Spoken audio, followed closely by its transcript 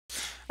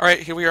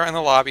Alright, here we are in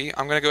the lobby.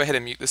 I'm going to go ahead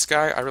and mute this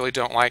guy. I really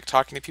don't like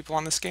talking to people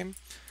on this game.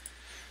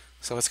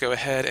 So let's go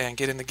ahead and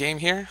get in the game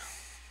here.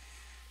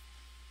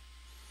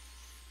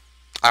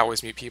 I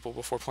always mute people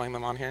before playing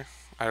them on here.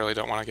 I really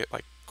don't want to get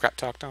like crap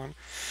talked on.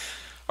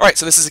 Alright,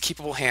 so this is a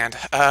keepable hand.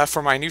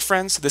 For my new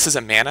friends, this is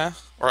a mana,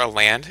 or a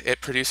land.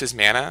 It produces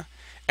mana,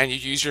 and you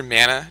use your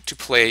mana to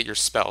play your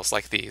spells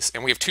like these.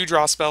 And we have 2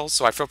 draw spells,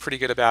 so I feel pretty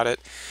good about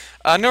it.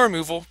 No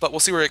removal, but we'll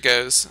see where it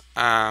goes.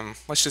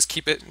 Let's just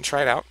keep it and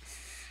try it out.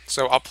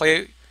 So I'll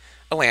play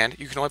a land.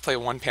 You can only play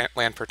 1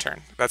 land per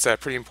turn. That's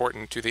pretty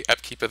important to the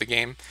upkeep of the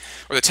game,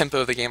 or the tempo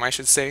of the game, I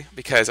should say,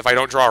 because if I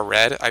don't draw a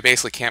red, I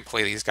basically can't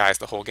play these guys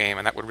the whole game,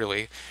 and that would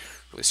really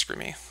screw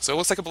me. So it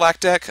looks like a black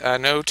deck.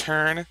 No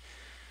turn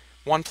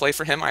 1 play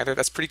for him either.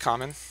 That's pretty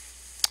common.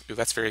 Ooh,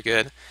 that's very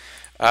good.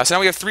 So now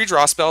we have 3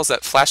 draw spells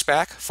that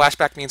flashback.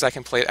 Flashback means I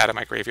can play it out of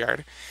my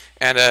graveyard.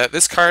 And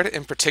this card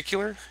in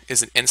particular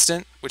is an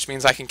instant, which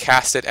means I can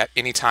cast it at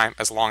any time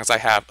as long as I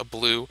have a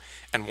blue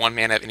and 1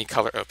 mana of any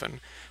color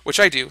open, which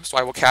I do, so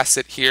I will cast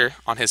it here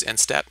on his end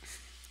step.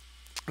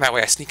 That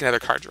way I sneak another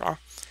card draw.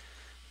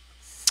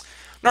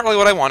 Not really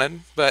what I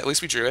wanted, but at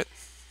least we drew it.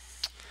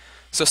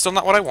 So still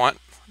not what I want.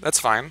 That's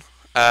fine.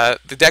 The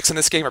decks in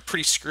this game are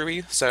pretty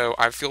screwy, so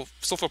I still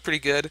feel pretty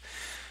good.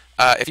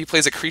 If he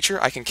plays a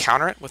creature, I can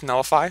counter it with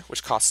Nullify,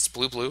 which costs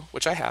blue,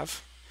 which I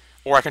have.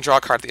 Or I can draw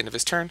a card at the end of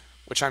his turn,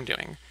 which I'm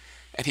doing.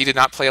 And he did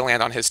not play a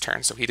land on his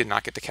turn, so he did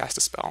not get to cast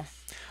a spell.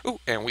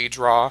 Ooh, and we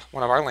draw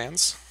one of our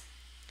lands.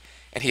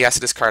 And he has to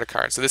discard a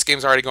card. So this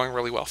game's already going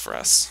really well for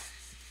us.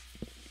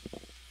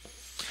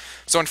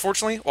 So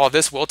unfortunately, while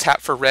this will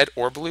tap for red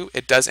or blue,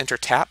 it does enter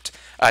tapped.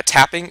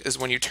 Tapping is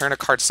when you turn a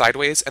card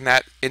sideways, and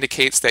that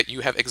indicates that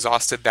you have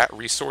exhausted that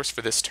resource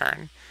for this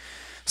turn.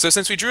 So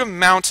since we drew a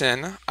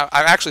mountain,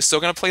 I'm actually still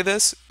going to play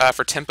this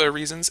for tempo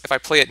reasons. If I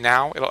play it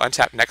now, it'll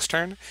untap next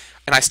turn,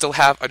 and I still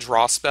have a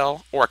draw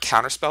spell or a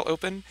counter spell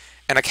open.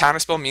 And a counter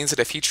spell means that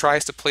if he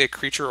tries to play a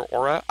creature or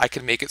aura, I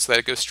can make it so that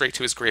it goes straight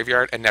to his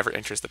graveyard and never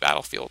enters the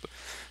battlefield.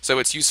 So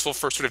it's useful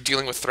for sort of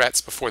dealing with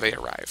threats before they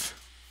arrive.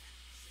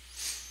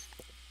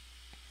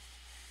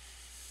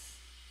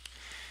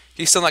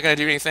 He's still not going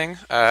to do anything.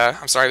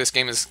 I'm sorry, this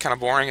game is kind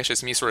of boring. It's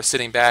just me sort of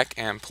sitting back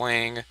and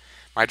playing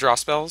my draw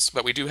spells,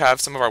 but we do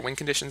have some of our win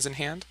conditions in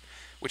hand,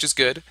 which is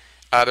good.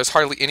 There's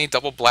hardly any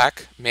double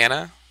black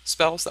mana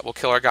spells that will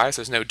kill our guys.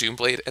 There's no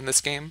Doomblade in this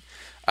game.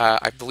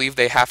 I believe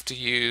they have to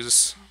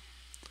use...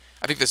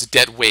 I think there's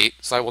dead weight,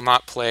 so I will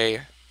not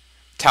play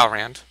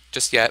Talrand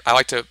just yet. I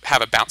like to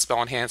have a bounce spell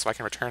in hand so I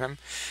can return him.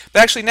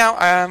 But actually now,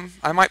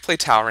 I might play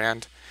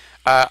Talrand.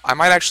 I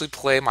might actually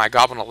play my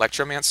Goblin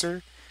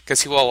Electromancer,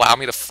 because he will allow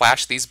me to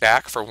flash these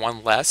back for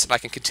 1 less, and I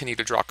can continue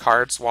to draw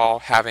cards while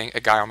having a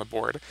guy on the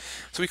board.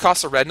 So he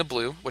costs a red and a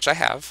blue, which I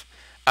have.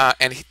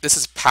 This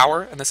is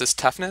power, and this is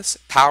toughness.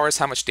 Power is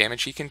how much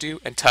damage he can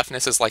do, and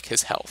toughness is like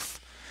his health.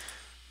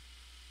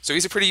 So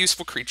he's a pretty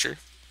useful creature.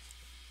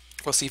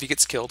 We'll see if he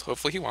gets killed.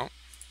 Hopefully he won't.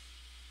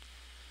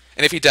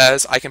 And if he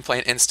does, I can play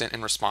an instant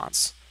in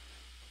response.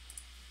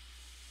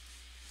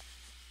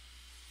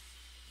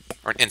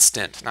 Or an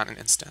instant, not an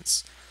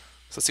instance.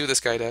 So let's see what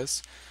this guy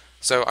does.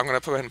 So I'm going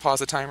to go ahead and pause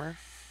the timer.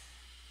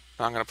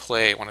 And I'm going to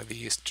play one of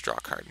these to draw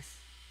a card.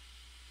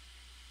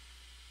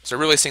 So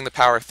really seeing the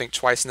power of Think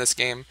Twice in this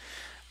game.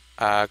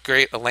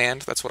 Great, a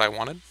land, that's what I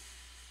wanted.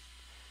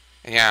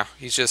 And yeah,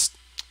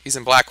 he's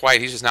in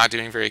black-white, he's just not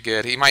doing very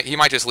good. He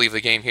might just leave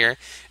the game here,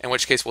 in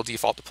which case we'll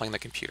default to playing the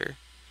computer.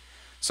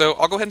 So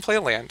I'll go ahead and play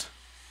a land.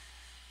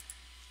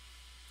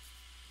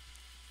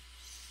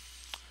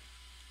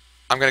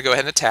 I'm going to go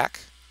ahead and attack.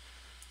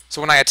 So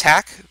when I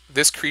attack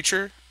this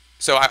creature,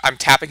 so I'm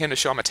tapping him to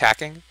show I'm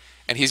attacking,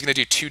 and he's going to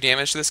do 2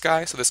 damage to this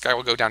guy, so this guy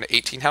will go down to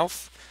 18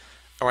 health,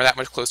 and we're that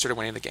much closer to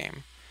winning the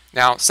game.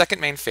 Now, second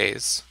main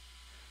phase,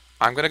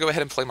 I'm going to go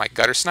ahead and play my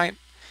Gutter Snipe,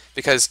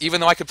 because even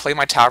though I could play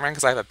my Talrand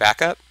because I have a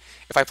backup,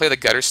 if I play the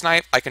Gutter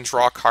Snipe, I can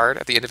draw a card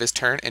at the end of his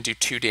turn and do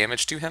 2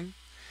 damage to him,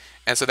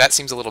 and so that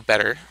seems a little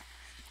better.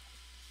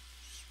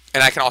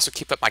 And I can also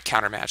keep up my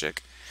counter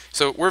magic.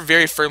 So we're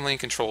very firmly in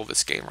control of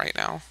this game right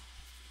now.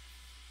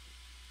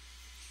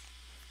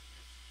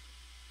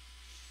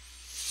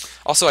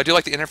 Also, I do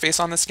like the interface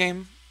on this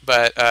game,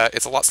 but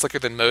it's a lot slicker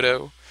than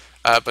Moto.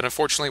 But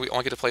unfortunately, we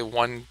only get to play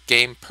 1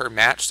 game per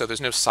match, so there's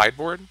no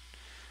sideboard.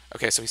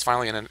 Okay, so he's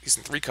finally he's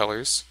in 3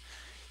 colors.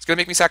 He's going to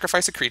make me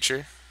sacrifice a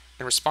creature.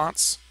 In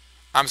response,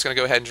 I'm just going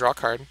to go ahead and draw a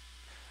card,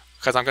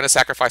 because I'm going to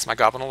sacrifice my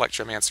Goblin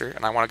Electromancer,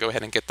 and I want to go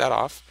ahead and get that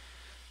off.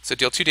 So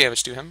deal 2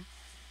 damage to him.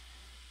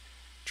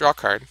 Draw a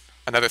card.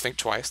 Another Think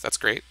Twice. That's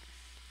great.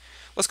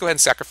 Let's go ahead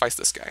and sacrifice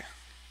this guy.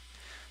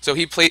 So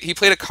he played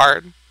a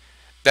card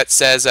that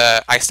says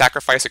I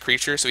sacrifice a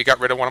creature, so he got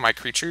rid of one of my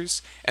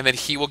creatures, and then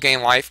he will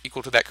gain life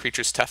equal to that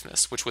creature's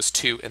toughness, which was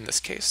 2 in this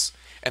case.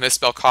 And this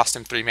spell cost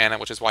him 3 mana,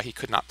 which is why he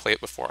could not play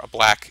it before, a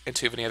black and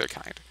 2 of any other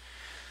kind.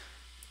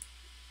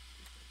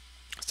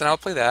 So now I'll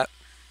play that.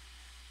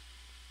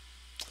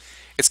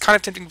 It's kind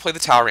of tempting to play the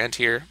Talrand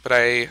here, but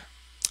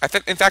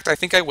in fact, I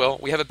think I will.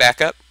 We have a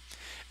backup,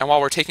 and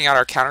while we're taking out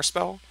our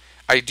counterspell,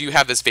 I do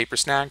have this Vapor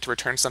Snag to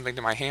return something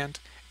to my hand,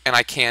 and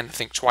I can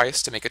think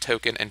twice to make a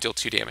token and deal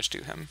 2 damage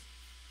to him.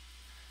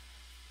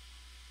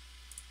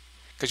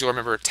 Because you'll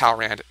remember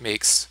Talrand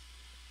makes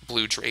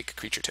blue Drake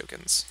creature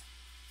tokens.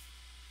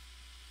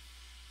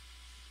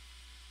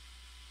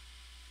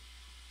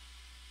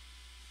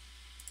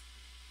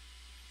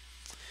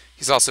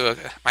 He's also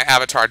my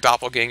avatar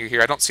doppelganger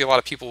here. I don't see a lot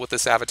of people with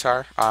this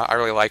avatar. I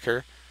really like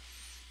her.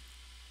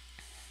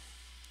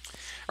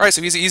 All right,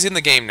 so he's in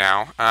the game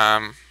now.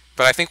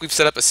 But I think we've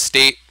set up a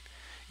state.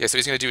 Yeah, so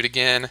he's going to do it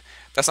again.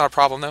 That's not a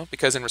problem, though,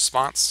 because in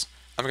response,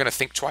 I'm going to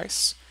think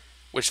twice,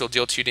 which will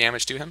deal 2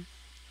 damage to him.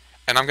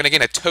 And I'm going to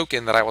gain a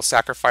token that I will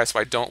sacrifice so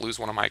I don't lose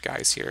one of my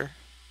guys here.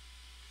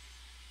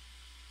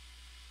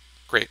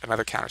 Great,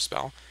 another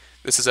counterspell.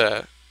 This is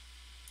a...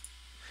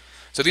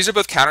 So these are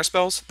both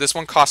counterspells. This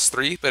one costs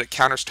 3, but it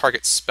counters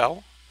target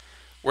spell.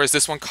 Whereas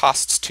this one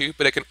costs 2,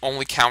 but it can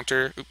only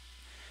counter...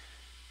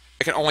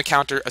 It can only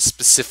counter a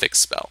specific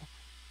spell.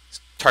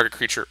 Target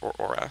creature or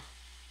aura.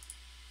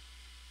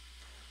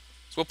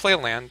 So we'll play a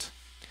land.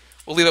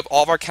 We'll leave up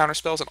all of our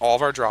counterspells and all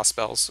of our draw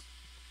spells.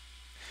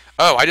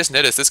 Oh, I just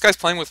noticed this guy's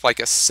playing with like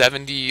a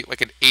 70,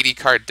 like an 80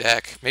 card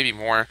deck, maybe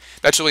more.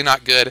 That's really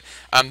not good.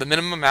 The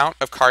minimum amount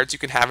of cards you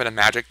can have in a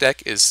Magic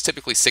deck is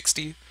typically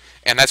 60,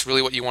 and that's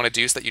really what you want to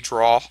do, so that you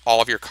draw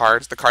all of your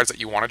cards, the cards that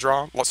you want to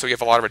draw, so you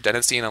have a lot of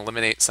redundancy and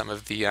eliminate some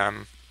of the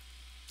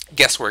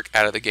guesswork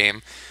out of the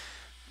game.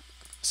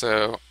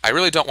 So I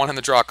really don't want him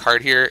to draw a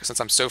card here.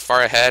 Since I'm so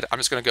far ahead, I'm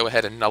just going to go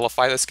ahead and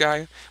nullify this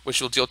guy,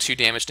 which will deal 2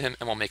 damage to him,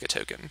 and we'll make a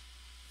token.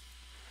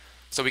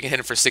 So we can hit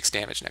him for 6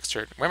 damage next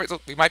turn.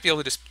 We might be able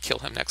to just kill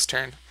him next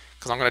turn,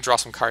 because I'm going to draw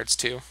some cards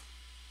too.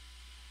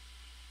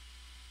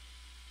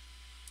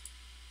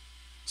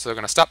 So we're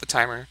going to stop the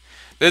timer.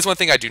 There's one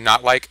thing I do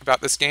not like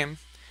about this game,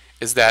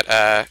 is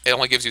that it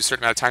only gives you a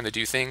certain amount of time to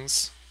do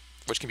things,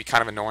 which can be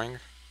kind of annoying.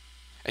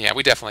 And yeah,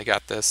 we definitely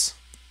got this.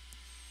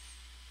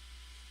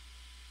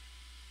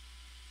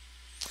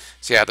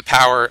 So yeah, the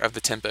power of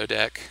the tempo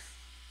deck.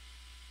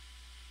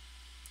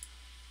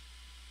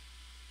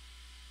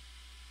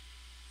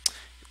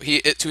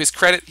 To his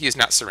credit, he is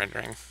not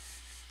surrendering.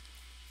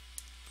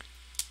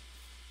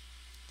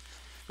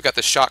 We got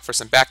the shock for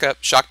some backup.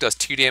 Shock does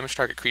 2 damage to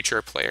target creature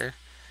or player.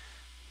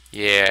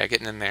 Yeah,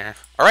 getting in there.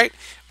 All right,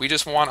 we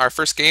just won our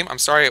first game. I'm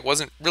sorry it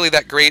wasn't really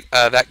that great.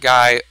 That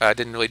guy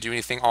didn't really do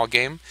anything all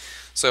game.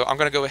 So I'm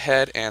going to go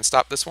ahead and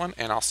stop this one,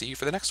 and I'll see you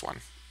for the next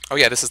one. Oh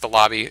yeah, this is the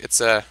lobby. It's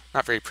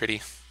not very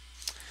pretty.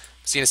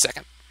 See you in a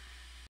second.